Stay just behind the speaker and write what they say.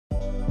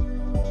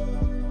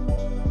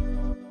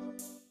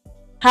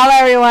Hello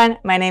everyone,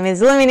 my name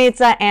is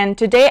Luminitsa and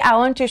today I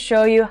want to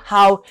show you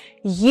how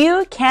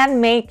you can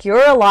make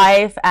your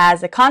life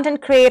as a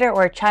content creator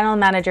or channel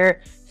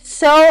manager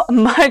so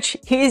much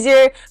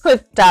easier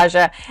with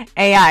Taja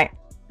AI.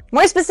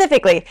 More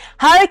specifically,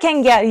 how you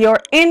can get your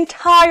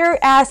entire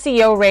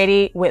SEO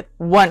ready with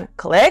one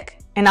click,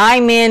 and I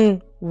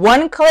mean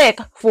one click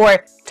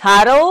for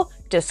title,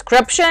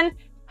 description,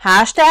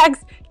 hashtags,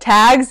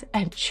 tags,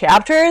 and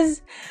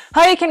chapters.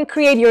 How you can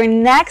create your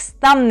next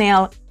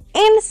thumbnail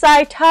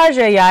inside Taja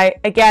AI,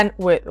 again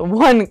with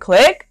one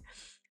click.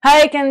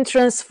 How you can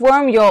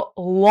transform your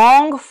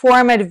long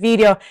format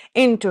video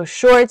into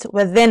shorts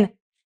within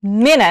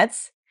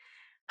minutes.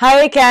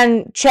 How you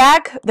can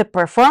check the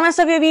performance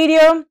of your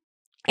video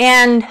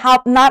and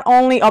help not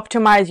only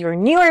optimize your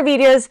newer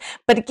videos,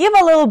 but give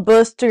a little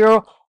boost to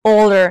your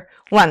older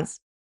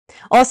ones.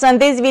 Also in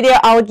this video,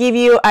 I'll give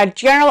you a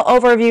general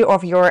overview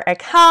of your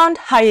account,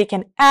 how you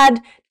can add,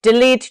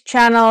 delete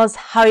channels,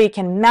 how you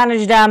can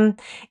manage them,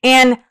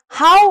 and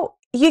how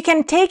you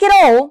can take it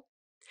all.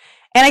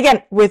 And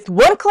again, with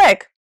one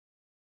click,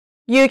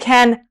 you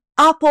can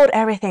upload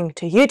everything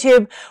to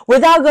YouTube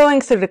without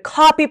going through the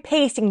copy,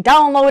 pasting,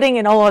 downloading,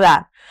 and all of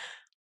that.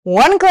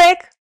 One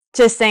click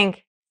to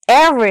sync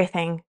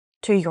everything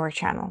to your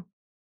channel.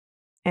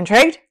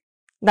 Intrigued?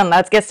 Then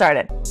let's get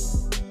started.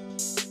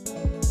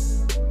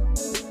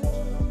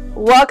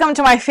 Welcome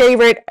to my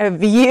favorite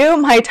view,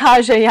 my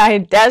Taja AI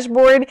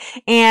dashboard.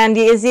 And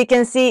as you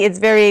can see, it's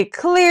very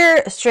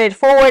clear,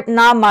 straightforward,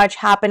 not much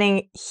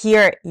happening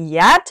here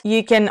yet.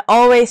 You can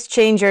always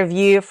change your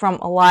view from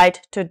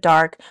light to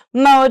dark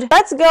mode.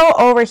 Let's go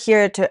over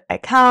here to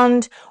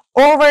account.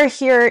 Over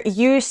here,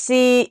 you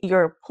see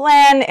your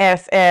plan,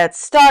 if it's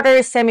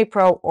starter,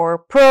 semi-pro, or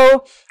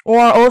pro. Or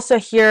also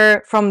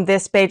here from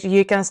this page,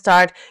 you can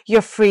start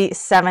your free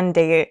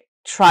 7-day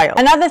trial.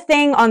 Another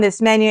thing on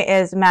this menu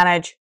is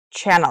manage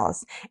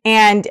channels.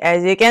 And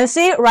as you can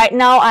see, right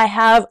now I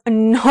have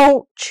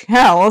no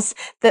channels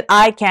that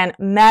I can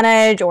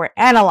manage or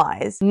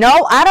analyze.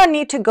 No, I don't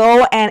need to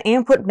go and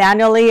input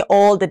manually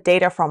all the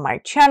data from my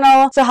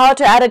channel. So how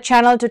to add a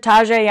channel to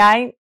Taja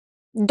AI?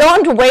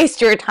 Don't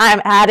waste your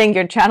time adding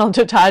your channel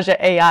to Taja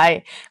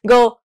AI.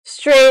 Go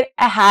straight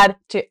ahead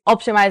to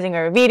optimizing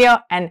your video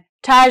and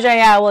Taja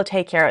AI will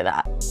take care of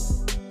that.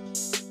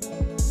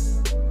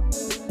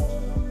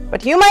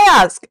 But you might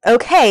ask,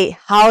 okay,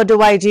 how do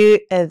I do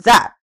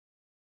that?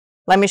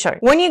 Let me show you.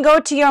 When you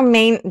go to your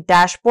main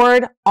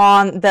dashboard,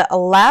 on the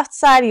left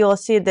side, you'll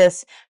see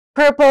this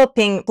purple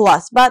pink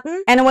plus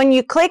button. And when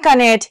you click on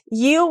it,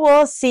 you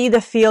will see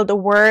the field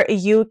where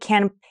you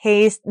can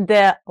paste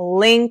the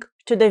link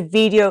to the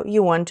video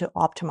you want to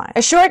optimize.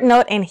 A short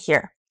note in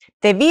here.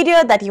 The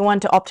video that you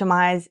want to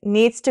optimize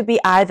needs to be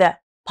either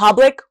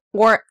public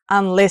or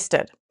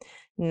unlisted.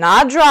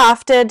 Not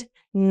drafted,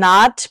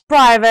 not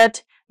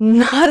private,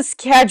 not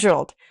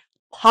scheduled,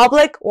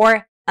 public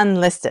or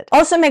unlisted.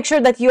 Also make sure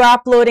that you're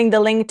uploading the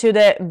link to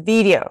the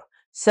video.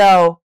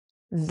 So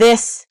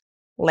this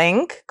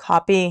link,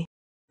 copy,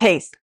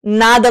 paste,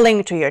 not the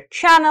link to your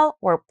channel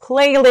or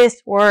playlist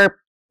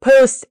or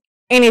post,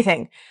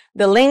 anything.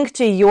 The link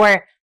to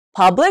your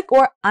public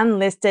or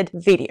unlisted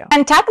video.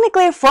 And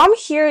technically from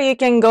here, you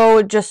can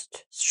go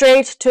just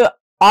straight to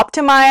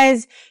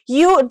optimize.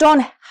 You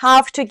don't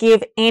have to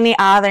give any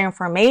other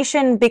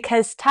information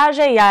because Taja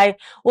AI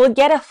will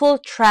get a full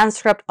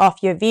transcript of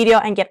your video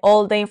and get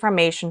all the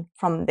information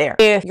from there.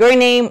 If your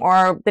name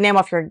or the name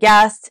of your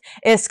guest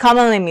is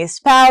commonly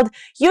misspelled,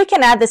 you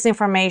can add this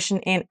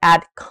information in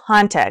add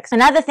context.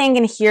 Another thing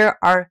in here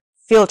are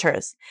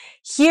filters.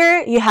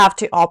 Here you have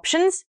two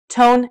options,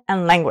 tone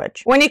and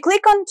language. When you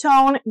click on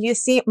tone, you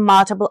see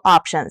multiple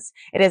options.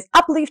 It is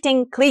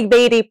uplifting,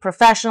 clickbaity,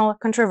 professional,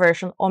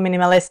 controversial, or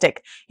minimalistic.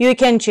 You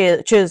can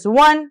choose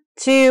one,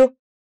 two,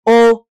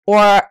 all,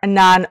 or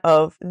none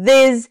of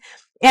these.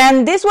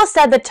 And this will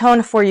set the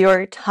tone for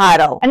your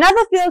title.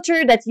 Another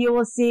filter that you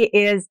will see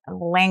is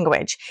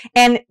language.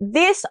 And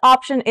this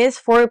option is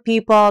for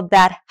people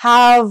that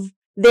have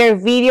their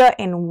video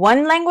in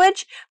one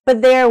language,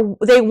 but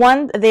they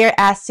want their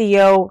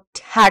SEO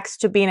text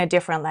to be in a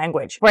different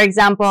language. For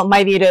example,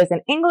 my video is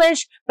in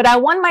English, but I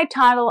want my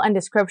title and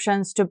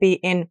descriptions to be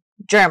in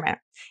German.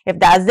 If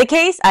that's the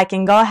case, I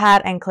can go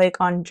ahead and click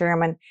on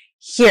German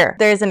here.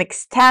 There's an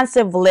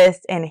extensive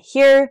list in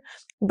here,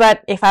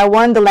 but if I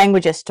want the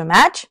languages to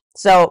match,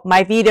 so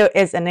my video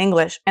is in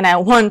English and I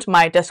want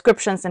my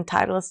descriptions and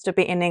titles to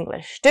be in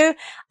English too,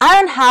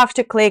 I don't have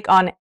to click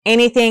on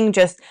anything,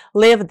 just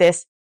leave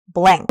this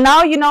blank.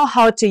 Now you know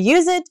how to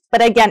use it,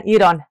 but again, you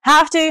don't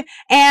have to.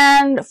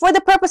 And for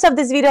the purpose of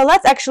this video,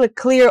 let's actually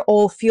clear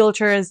all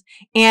filters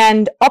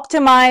and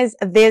optimize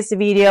this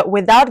video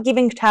without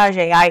giving Taja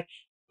AI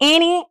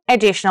any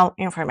additional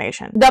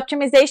information. The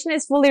optimization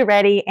is fully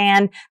ready,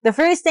 and the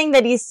first thing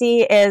that you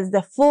see is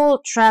the full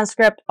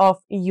transcript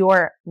of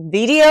your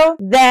video.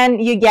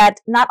 Then you get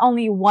not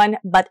only one,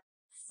 but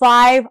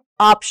 5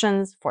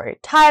 options for your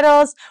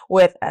titles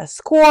with a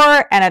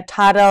score and a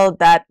title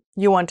that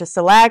you want to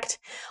select.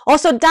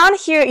 Also down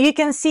here, you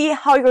can see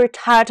how your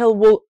title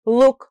will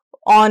look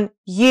on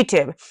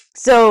YouTube.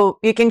 So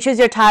you can choose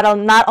your title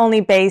not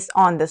only based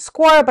on the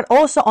score, but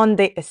also on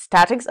the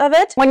aesthetics of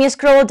it. When you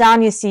scroll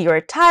down, you see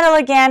your title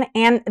again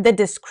and the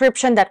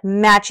description that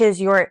matches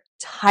your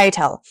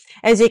title.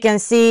 As you can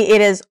see,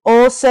 it is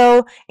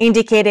also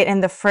indicated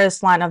in the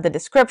first line of the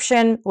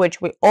description,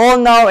 which we all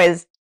know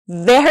is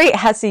very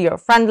SEO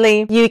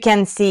friendly. You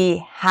can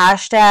see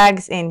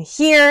hashtags in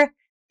here,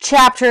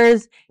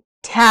 chapters,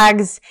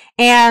 tags,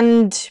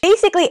 and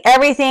basically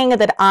everything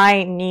that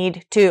I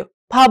need to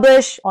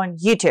publish on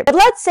YouTube. But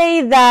let's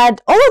say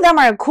that all of them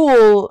are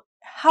cool.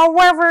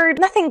 However,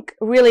 nothing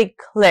really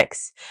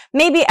clicks.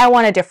 Maybe I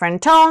want a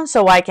different tone,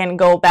 so I can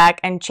go back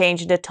and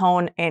change the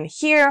tone in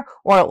here,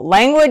 or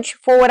language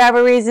for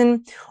whatever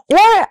reason.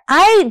 Or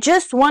I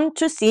just want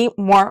to see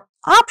more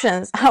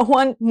options. I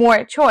want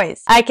more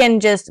choice. I can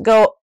just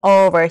go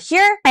over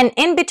here, and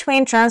in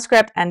between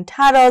transcript and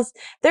titles,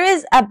 there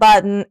is a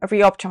button,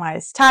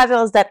 Reoptimize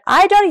Titles, that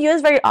I don't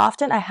use very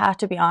often, I have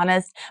to be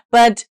honest.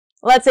 But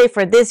let's say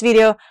for this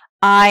video,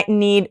 I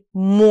need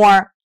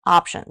more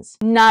options.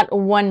 Not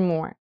one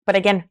more, but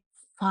again,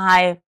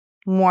 5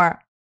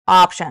 more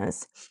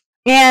options.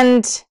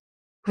 And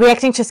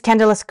reacting to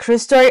scandalous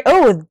cruise story.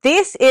 Oh,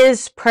 this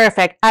is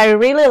perfect. I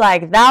really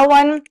like that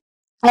one.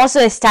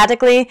 Also,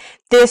 aesthetically,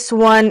 this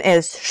one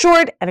is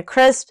short and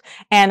crisp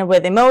and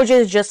with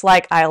emojis just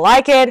like I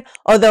like it.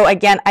 Although,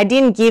 again, I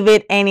didn't give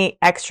it any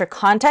extra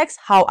context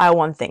how I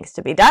want things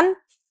to be done.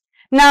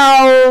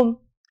 Now,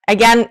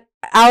 again,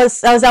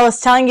 as I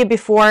was telling you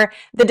before,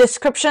 the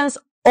descriptions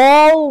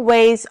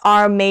always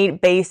are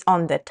made based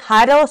on the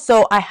title.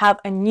 So I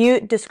have a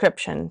new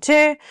description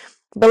too.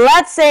 But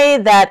let's say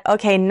that,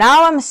 okay,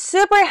 now I'm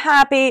super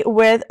happy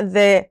with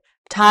the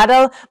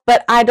title,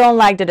 but I don't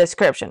like the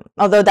description.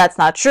 Although that's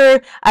not true.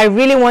 I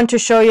really want to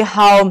show you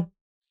how,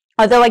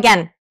 although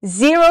again,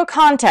 zero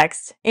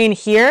context in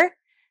here,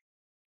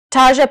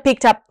 Taja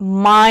picked up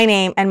my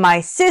name and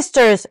my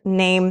sister's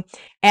name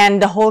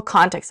and the whole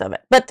context of it.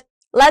 But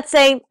let's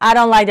say I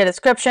don't like the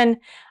description.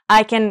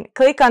 I can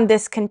click on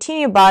this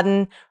continue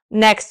button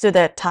next to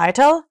the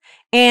title,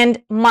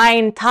 and my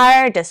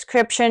entire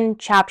description,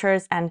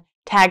 chapters, and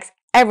tags,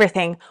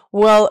 everything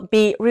will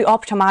be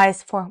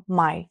re-optimized for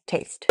my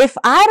taste. If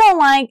I don't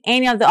like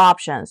any of the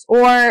options,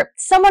 or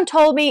someone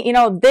told me, you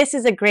know, this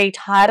is a great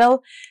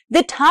title,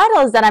 the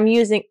titles that I'm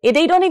using,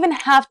 they don't even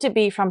have to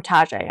be from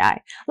Taja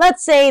AI.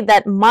 Let's say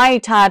that my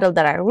title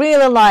that I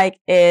really like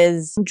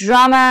is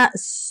Drama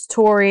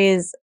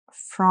Stories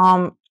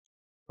from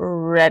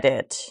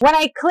Reddit. When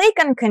I click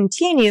on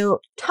continue,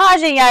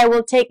 Taja AI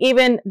will take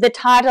even the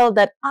title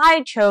that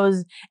I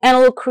chose and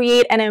will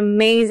create an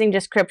amazing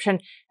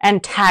description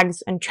and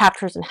tags and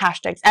chapters and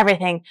hashtags,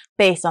 everything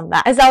based on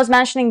that. As I was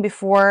mentioning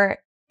before,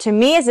 to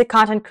me as a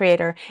content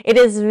creator, it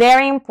is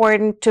very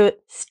important to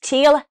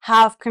still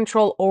have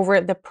control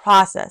over the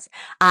process.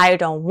 I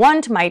don't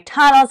want my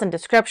titles and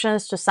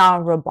descriptions to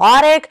sound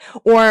robotic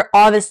or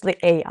obviously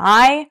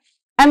AI.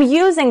 I'm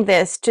using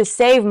this to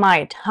save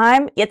my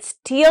time, yet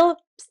still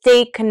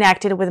stay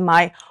connected with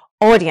my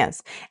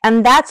audience.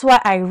 And that's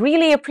why I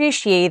really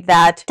appreciate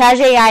that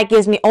Taja AI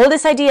gives me all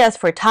these ideas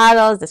for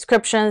titles,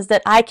 descriptions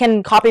that I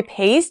can copy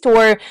paste,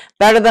 or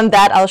better than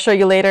that, I'll show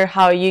you later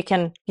how you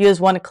can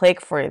use one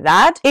click for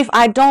that. If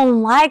I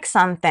don't like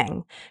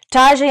something,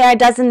 Taja AI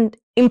doesn't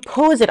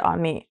impose it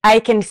on me. I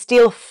can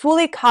still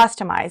fully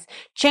customize,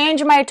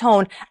 change my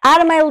tone,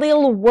 add my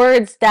little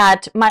words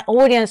that my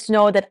audience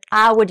know that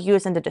I would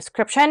use in the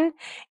description,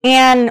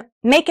 and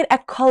make it a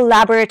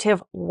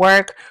collaborative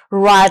work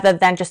rather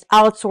than just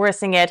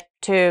outsourcing it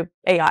to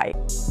AI.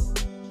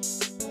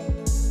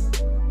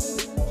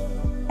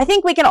 I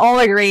think we can all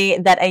agree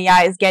that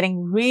AI is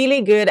getting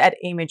really good at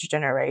image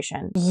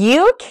generation.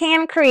 You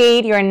can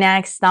create your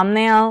next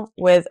thumbnail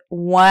with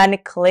one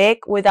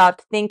click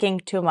without thinking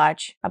too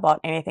much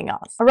about anything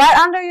else. Right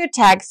under your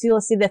text,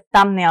 you'll see the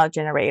thumbnail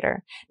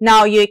generator.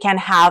 Now you can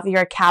have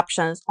your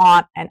captions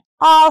on and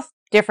off.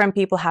 Different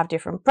people have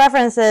different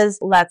preferences.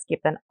 Let's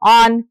keep them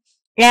on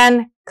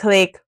and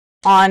click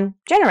on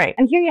generate.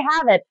 And here you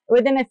have it.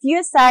 Within a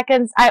few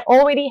seconds, I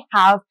already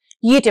have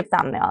YouTube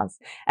thumbnails.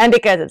 And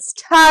because it's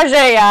Taja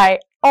AI,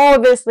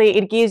 obviously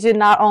it gives you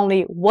not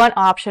only one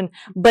option,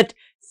 but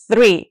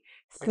three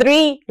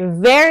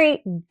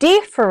very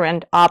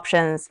different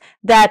options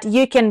that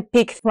you can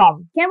pick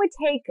from. Can we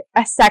take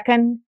a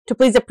second to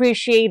please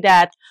appreciate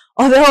that?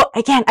 Although,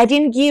 again, I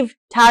didn't give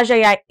Taja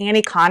AI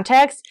any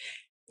context.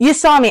 You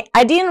saw me.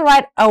 I didn't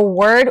write a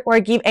word or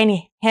give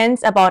any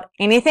hints about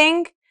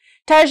anything.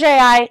 Taja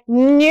AI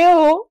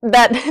knew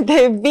that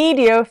the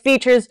video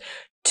features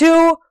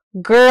 2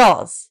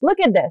 girls. Look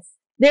at this.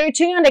 They're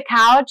chilling on the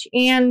couch,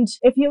 and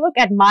if you look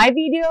at my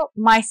video,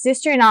 my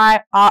sister and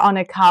I are on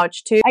a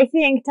couch too. I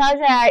think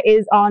Taja AI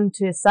is on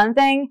to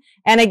something,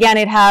 and again,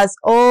 it has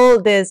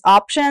all these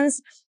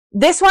options.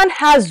 This one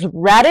has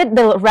Reddit,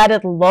 the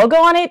Reddit logo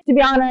on it. To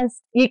be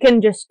honest, you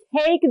can just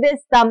take this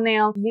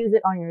thumbnail, use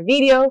it on your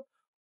video,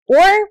 or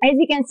as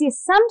you can see,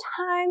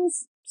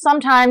 sometimes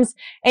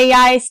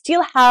AI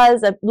still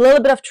has a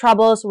little bit of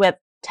troubles with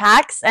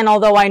text. And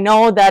although I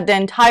know that the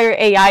entire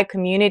AI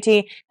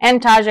community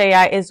and Taja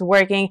AI is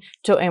working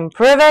to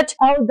improve it,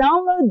 I'll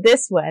download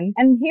this one.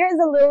 And here's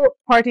a little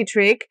party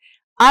trick.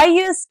 I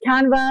use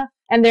Canva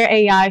and their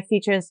AI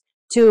features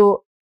to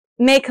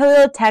make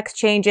little text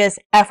changes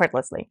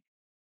effortlessly.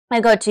 I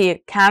go to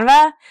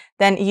Canva,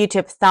 then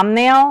YouTube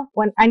thumbnail.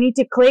 When I need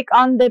to click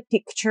on the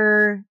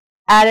picture,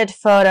 edit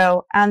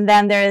photo, and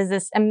then there is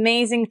this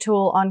amazing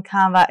tool on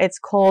Canva. It's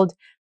called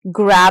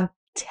Grab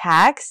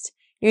Text.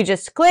 You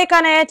just click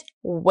on it,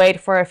 wait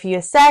for a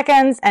few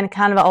seconds, and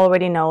Canva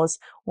already knows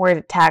where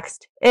the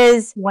text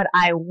is. What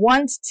I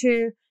want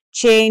to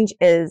change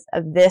is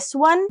this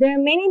one. There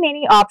are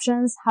many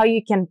options how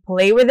you can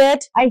play with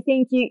it. I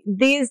think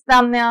these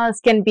thumbnails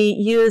can be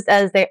used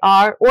as they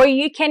are, or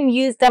you can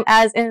use them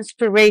as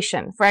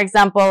inspiration. For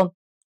example,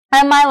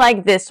 I might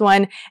like this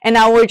one, and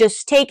I will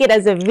just take it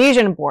as a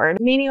vision board.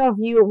 Many of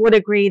you would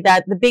agree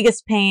that the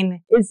biggest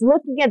pain is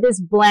looking at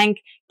this blank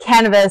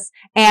canvas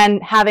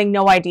and having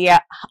no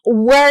idea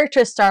where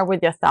to start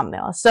with your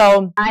thumbnail.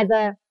 So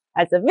either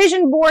as a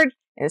vision board,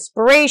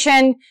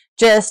 inspiration,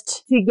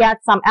 just to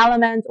get some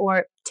elements,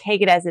 or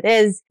take it as it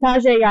is.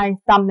 Taja AI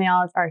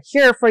thumbnails are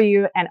here for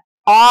you, and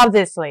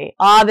obviously,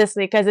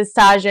 because it's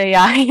Taja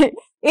AI,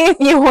 if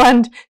you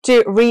want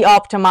to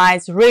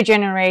re-optimize,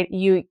 regenerate,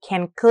 you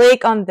can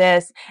click on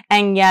this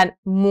and get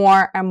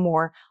more and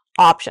more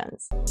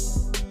options.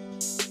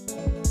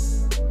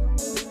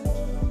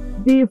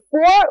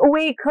 Before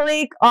we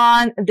click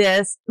on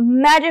this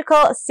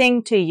magical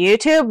sync to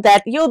YouTube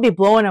that you'll be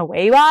blown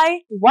away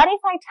by, what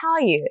if I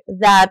tell you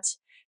that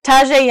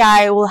Taja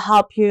AI will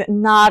help you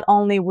not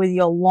only with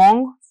your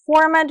long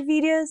format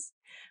videos,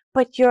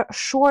 but your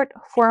short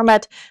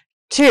format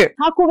too?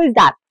 How cool is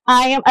that?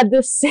 I am at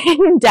the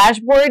same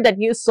dashboard that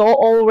you saw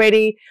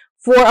already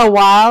for a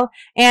while,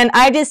 and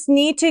I just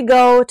need to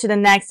go to the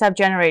next step,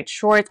 generate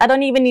shorts. I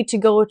don't even need to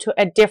go to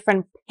a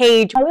different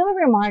page. A little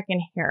remark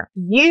in here.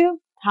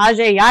 You,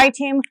 Taja AI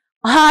team,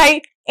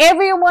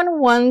 everyone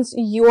wants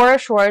your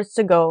shorts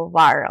to go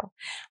viral.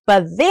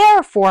 But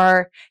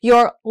therefore,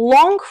 your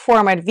long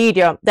format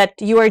video that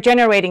you are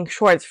generating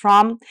shorts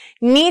from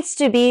needs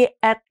to be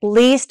at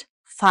least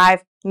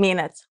 5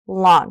 minutes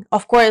long.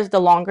 Of course, the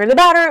longer the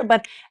better,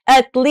 but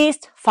at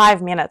least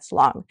 5 minutes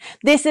long.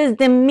 This is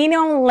the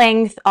minimum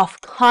length of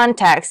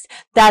context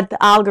that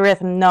the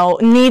algorithm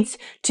needs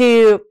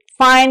to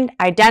find,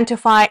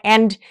 identify,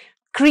 and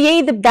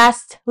create the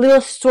best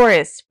little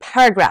stories,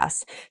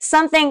 paragraphs,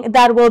 something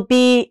that will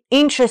be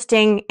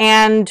interesting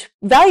and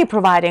value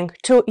providing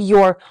to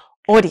your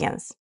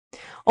audience.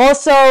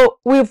 Also,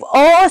 we've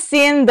all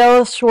seen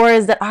those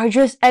shorts that are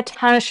just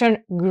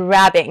attention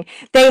grabbing.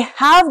 They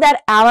have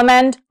that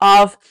element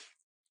of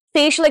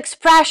facial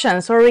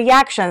expressions or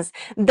reactions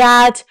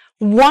that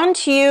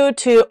want you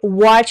to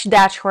watch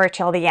that short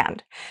till the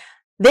end.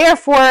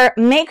 Therefore,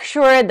 make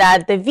sure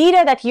that the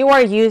video that you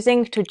are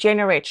using to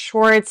generate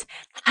shorts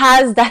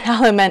has that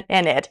element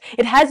in it.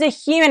 It has a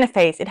human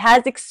face, it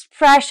has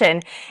expression,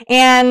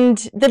 and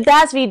the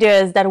best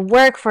videos that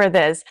work for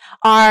this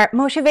are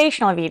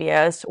motivational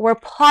videos or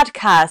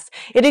podcasts,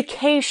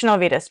 educational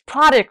videos,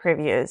 product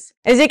reviews.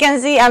 As you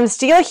can see, I'm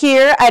still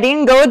here. I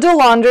didn't go do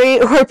laundry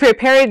or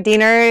prepare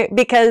dinner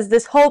because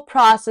this whole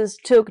process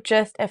took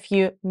just a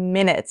few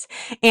minutes.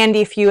 And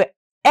if you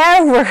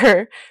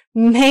ever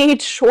made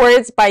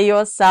shorts by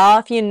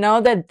yourself, you know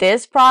that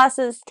this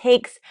process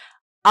takes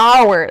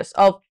hours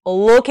of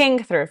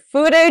looking through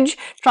footage,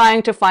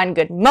 trying to find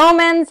good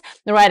moments,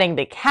 writing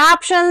the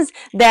captions,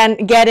 then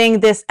getting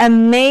this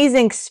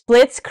amazing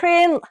split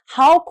screen.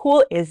 How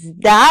cool is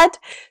that?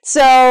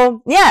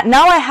 So yeah,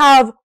 now I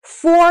have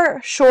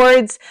 4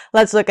 shorts.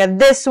 Let's look at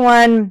this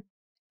one.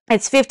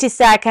 It's 50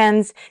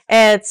 seconds.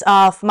 It's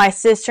of my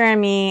sister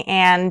and me,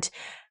 and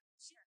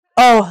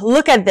oh,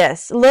 look at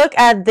this. Look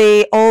at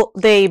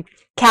the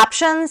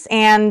captions,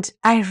 and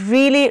I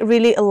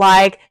really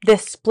like the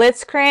split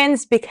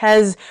screens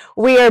because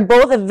we are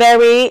both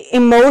very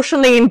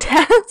emotionally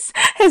intense,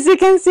 as you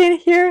can see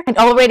here. It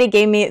already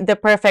gave me the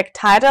perfect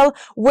title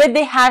with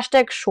the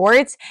hashtag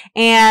shorts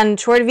and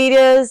short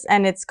videos,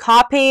 and it's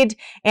copied.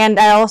 And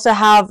I also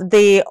have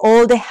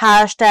all the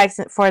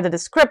hashtags for the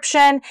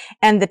description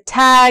and the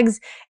tags.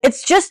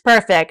 It's just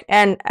perfect.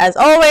 And as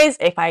always,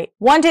 if I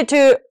wanted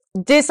to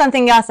do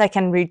something else, I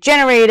can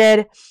regenerate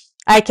it.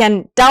 I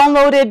can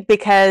download it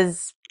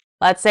because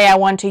let's say I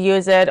want to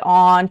use it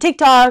on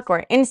TikTok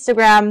or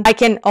Instagram. I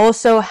can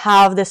also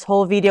have this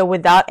whole video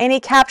without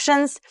any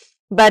captions,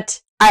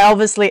 but I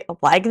obviously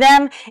like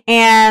them.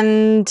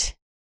 And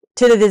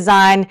to the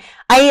design,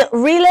 I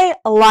really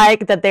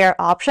like that there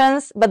are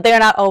options, but they're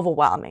not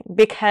overwhelming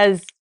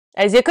because,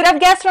 as you could have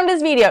guessed from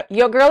this video,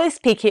 your girl is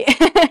picky,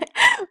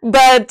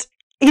 but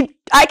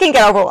I can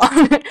get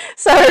overwhelmed.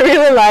 So I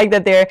really like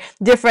that there are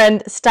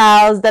different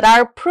styles that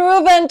are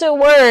proven to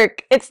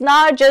work. It's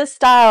not just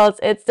styles,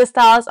 it's the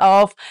styles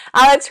of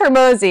Alex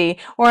Hormozi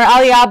or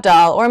Ali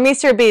Abdaal or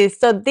Mr.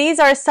 Beast. So these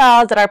are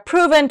styles that are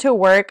proven to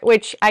work,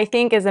 which I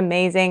think is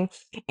amazing.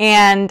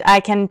 And I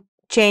can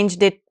change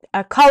the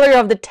color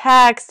of the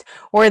text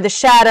or the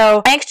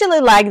shadow. I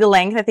actually like the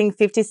length. I think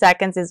 50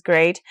 seconds is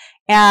great.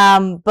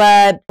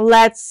 But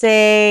let's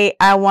say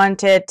I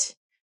want it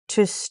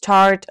to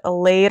start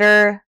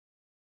later,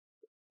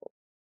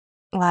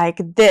 like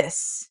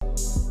this.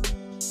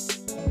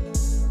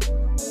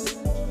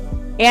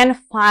 And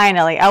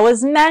finally, I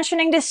was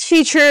mentioning this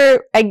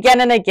feature again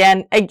and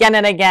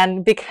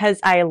again, because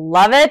I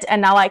love it,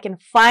 and now I can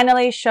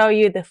finally show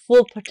you the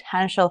full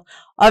potential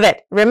of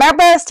it.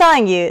 Remember I was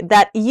telling you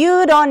that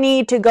you don't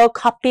need to go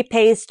copy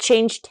paste,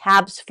 change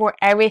tabs for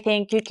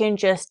everything. You can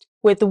just,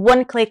 with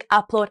one click,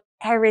 upload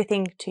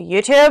everything to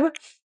YouTube.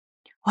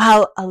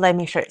 Well, let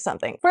me show you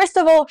something. First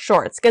of all,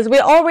 shorts, because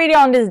we're already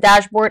on this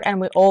dashboard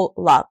and we all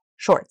love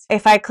shorts.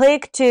 If I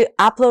click to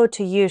upload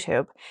to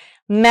YouTube,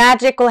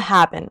 magic will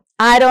happen.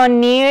 I don't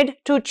need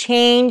to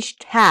change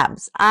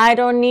tabs. I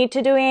don't need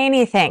to do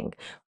anything.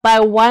 By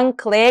one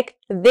click,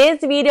 this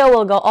video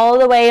will go all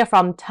the way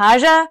from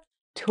Taja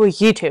to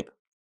YouTube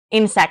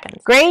in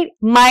seconds. Great.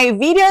 My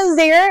video is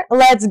there.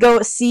 Let's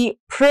go see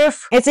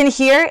proof. It's in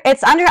here.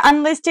 It's under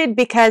unlisted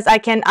because I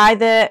can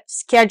either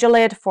schedule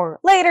it for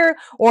later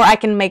or I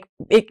can make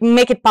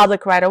it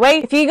public right away.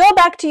 If you go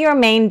back to your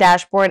main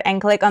dashboard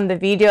and click on the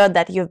video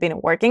that you've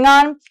been working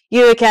on,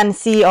 you can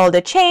see all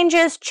the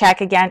changes. Check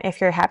again if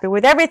you're happy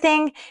with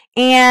everything.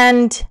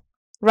 And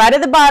right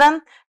at the bottom,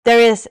 there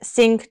is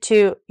sync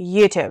to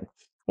YouTube.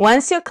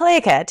 Once you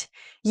click it,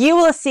 you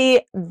will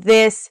see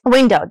this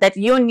window that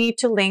you need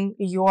to link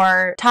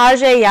your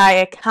Taja AI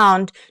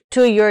account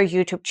to your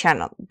YouTube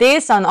channel.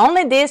 This, and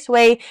only this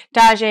way,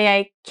 Taja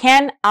AI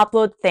can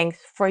upload things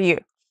for you.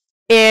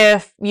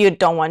 If you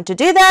don't want to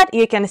do that,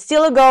 you can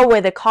still go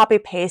with the copy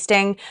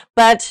pasting,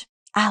 but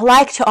I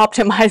like to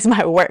optimize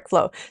my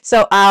workflow.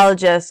 So I'll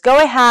just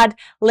go ahead,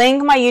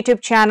 link my YouTube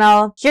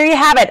channel. Here you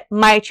have it.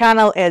 My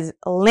channel is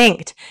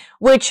linked,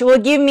 which will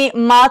give me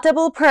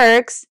multiple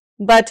perks,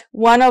 but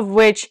one of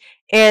which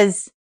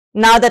is,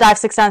 now that I've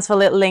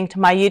successfully linked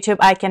my YouTube,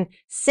 I can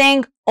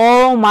sync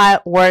all my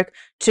work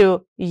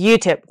to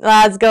YouTube.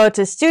 Let's go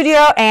to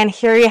Studio, and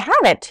here you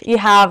have it. You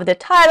have the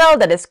title,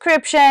 the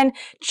description,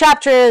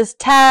 chapters,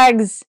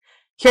 tags.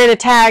 Here are the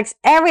tags,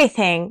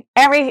 everything,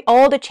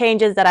 all the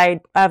changes that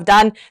I've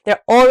done,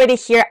 they're already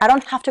here. I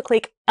don't have to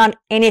click on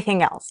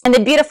anything else. And the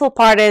beautiful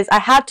part is I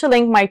had to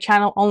link my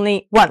channel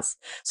only once.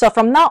 So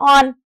from now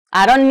on,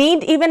 I don't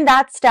need even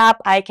that step.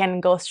 I can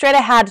go straight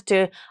ahead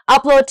to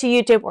upload to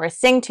YouTube or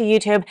sync to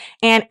YouTube,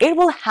 and it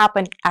will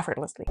happen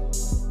effortlessly.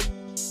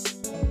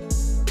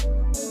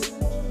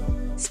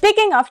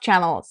 Speaking of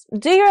channels,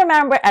 do you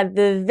remember at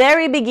the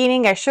very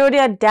beginning I showed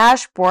you a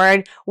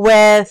dashboard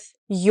with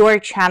your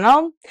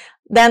channel?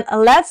 Then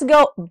let's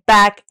go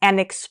back and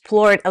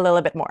explore it a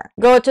little bit more.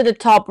 Go to the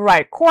top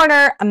right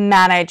corner,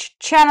 manage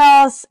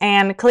channels,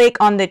 and click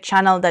on the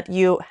channel that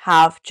you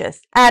have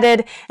just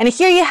added. And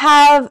here you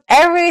have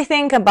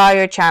everything about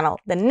your channel: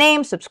 the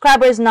name,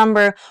 subscribers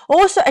number,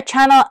 also a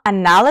channel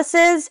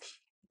analysis.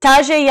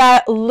 Taja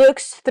AI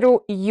looks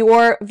through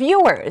your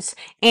viewers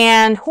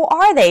and who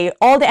are they,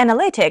 all the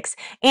analytics,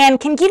 and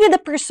can give you the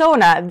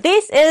persona.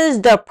 This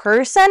is the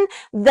person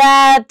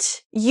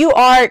that you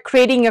are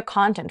creating your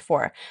content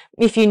for.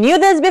 If you knew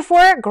this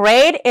before,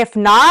 great. If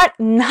not,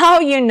 now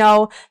you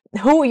know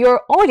who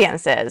your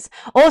audience is.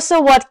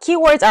 Also, what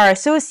keywords are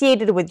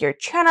associated with your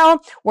channel,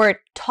 what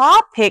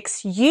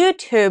topics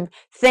YouTube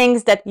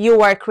thinks that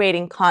you are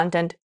creating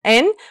content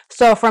in.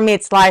 So for me,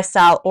 it's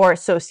lifestyle or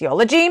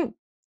sociology.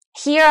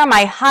 Here are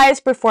my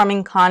highest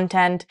performing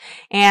content,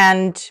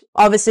 and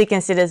obviously you can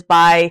see this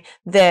by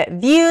the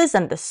views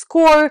and the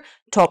score,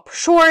 top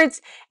shorts,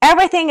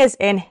 everything is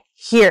in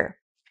here.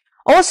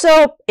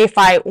 Also, if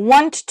I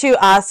want to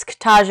ask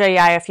Taja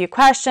AI a few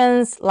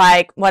questions,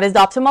 like what is the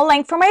optimal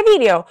length for my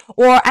video,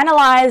 or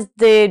analyze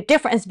the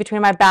difference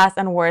between my best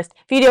and worst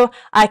video,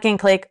 I can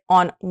click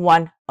on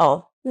one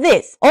of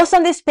these. Also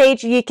on this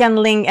page, you can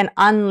link and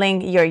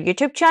unlink your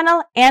YouTube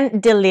channel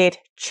and delete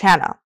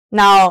channel.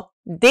 Now,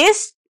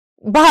 this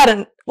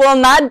button will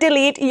not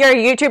delete your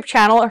YouTube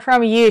channel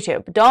from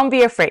YouTube. Don't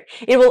be afraid.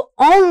 It will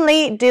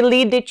only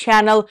delete the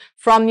channel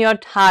from your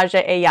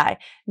Taja AI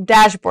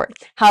dashboard.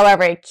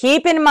 However,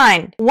 keep in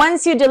mind,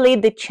 once you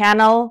delete the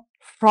channel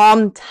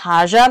from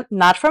Taja,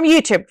 not from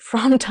YouTube,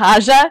 from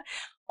Taja,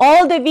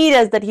 all the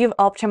videos that you've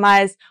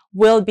optimized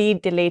will be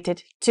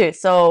deleted too.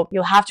 So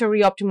you'll have to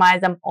re-optimize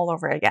them all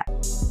over again.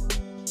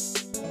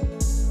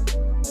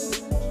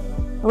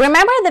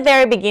 Remember at the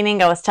very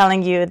beginning, I was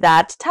telling you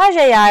that Taja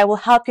AI will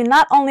help you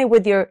not only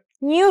with your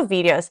new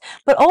videos,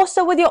 but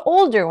also with your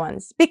older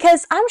ones,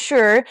 because I'm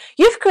sure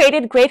you've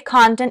created great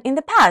content in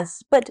the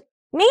past, but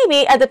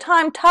maybe at the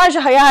time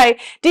Taja AI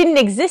didn't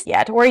exist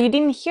yet, or you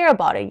didn't hear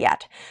about it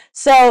yet.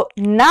 So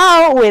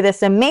now with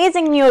this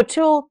amazing new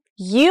tool,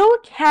 you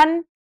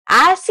can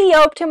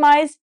SEO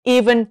optimize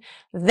even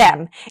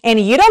them. And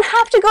you don't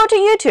have to go to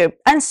YouTube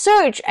and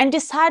search and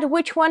decide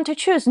which one to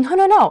choose.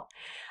 No.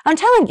 I'm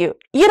telling you,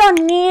 you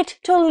don't need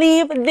to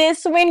leave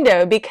this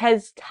window,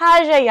 because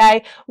Taja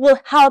AI will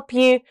help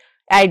you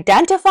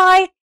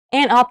identify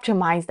and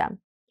optimize them.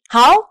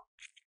 How?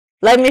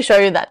 Let me show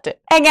you that too.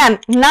 Again,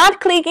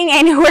 not clicking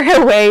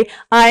anywhere away.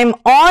 I'm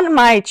on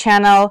my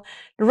channel.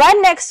 Right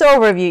next to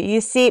overview,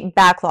 you see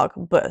backlog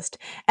boost.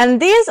 And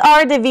these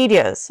are the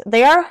videos.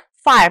 They are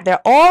 5.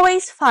 They're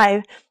always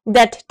 5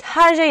 that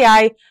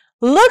Taja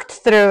looked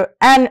through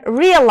and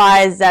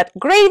realized that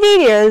great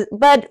videos,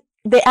 but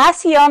the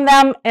SEO on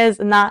them is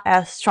not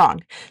as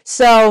strong.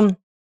 So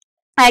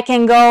I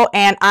can go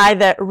and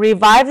either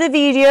revive the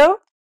video,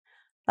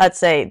 let's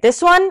say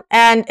this one,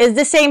 and it's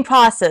the same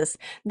process.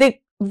 The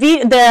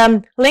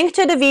link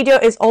to the video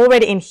is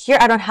already in here.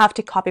 I don't have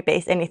to copy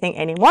paste anything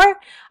anymore.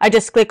 I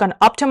just click on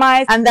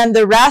optimize, and then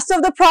the rest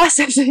of the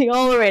process you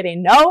already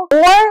know.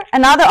 Or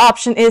another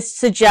option is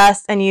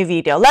suggest a new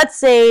video. Let's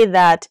say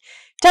that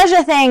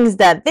Taja thinks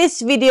that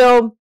this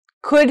video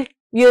could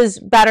use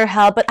better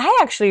help, but I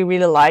actually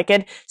really like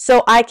it.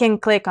 So I can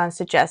click on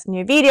suggest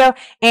new video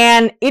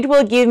and it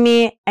will give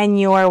me a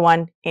newer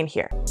one in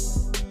here.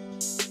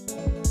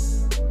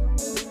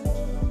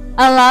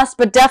 And last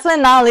but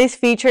definitely not least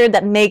feature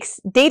that makes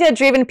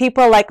data-driven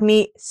people like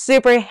me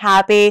super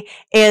happy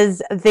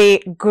is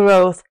the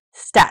growth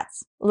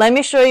stats. Let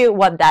me show you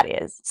what that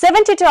is.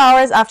 72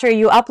 hours after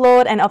you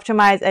upload and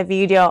optimize a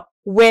video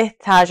with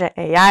Taja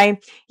AI,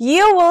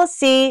 you will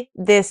see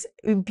this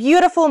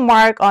beautiful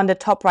mark on the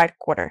top right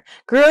corner.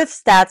 Growth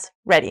stats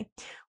ready.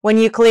 When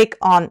you click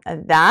on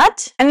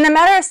that, and in a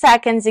matter of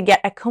seconds, you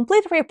get a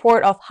complete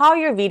report of how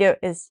your video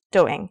is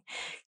doing.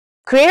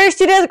 Creator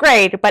Studio is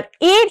great, but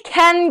it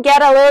can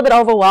get a little bit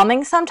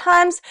overwhelming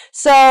sometimes.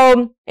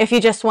 So if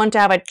you just want to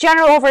have a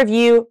general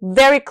overview,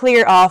 very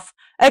clear of,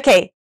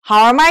 okay,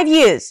 how are my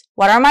views?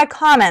 What are my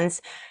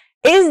comments?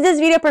 Is this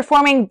video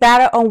performing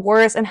better or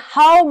worse, and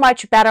how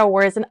much better or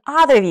worse than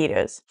other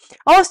videos?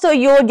 Also,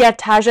 you'll get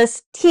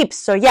Taja's tips.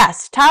 So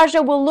yes,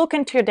 Taja will look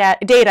into your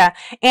data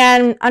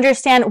and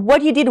understand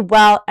what you did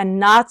well and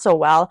not so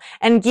well,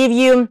 and give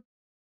you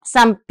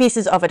some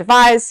pieces of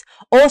advice.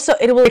 Also,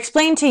 it will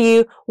explain to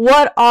you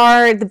what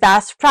are the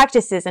best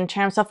practices in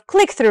terms of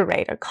click-through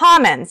rate or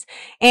comments,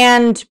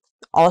 and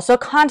also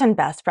content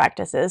best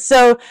practices.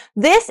 So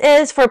this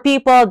is for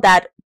people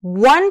that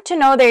want to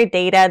know their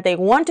data, they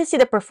want to see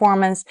the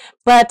performance,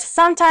 but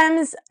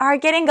sometimes are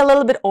getting a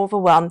little bit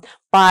overwhelmed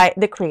by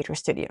the Creator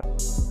Studio.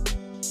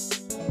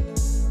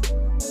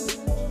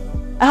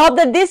 I hope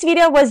that this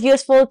video was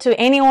useful to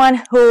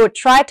anyone who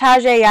tried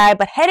Taja AI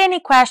but had any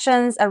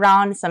questions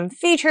around some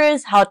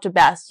features, how to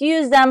best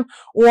use them,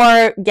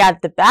 or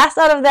get the best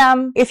out of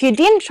them. If you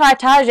didn't try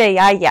Taja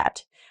AI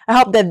yet, I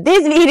hope that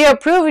this video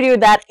proved you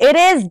that it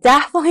is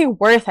definitely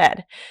worth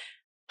it.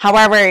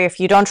 However, if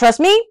you don't trust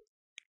me,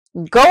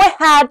 go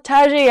ahead.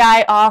 Taja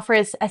AI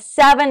offers a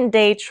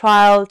 7-day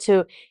trial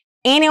to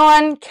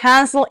anyone.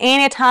 Cancel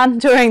anytime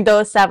during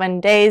those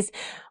 7 days.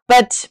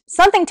 But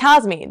something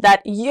tells me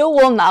that you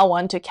will not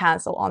want to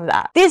cancel on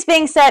that. This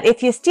being said,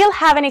 if you still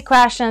have any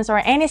questions or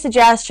any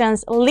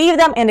suggestions, leave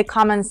them in the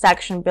comment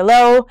section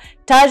below.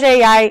 Taja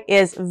AI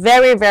is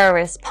very, very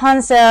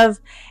responsive.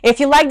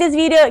 If you like this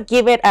video,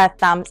 give it a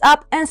thumbs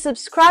up and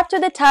subscribe to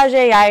the Taja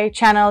AI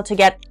channel to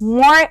get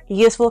more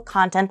useful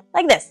content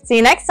like this. See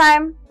you next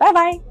time. Bye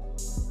bye.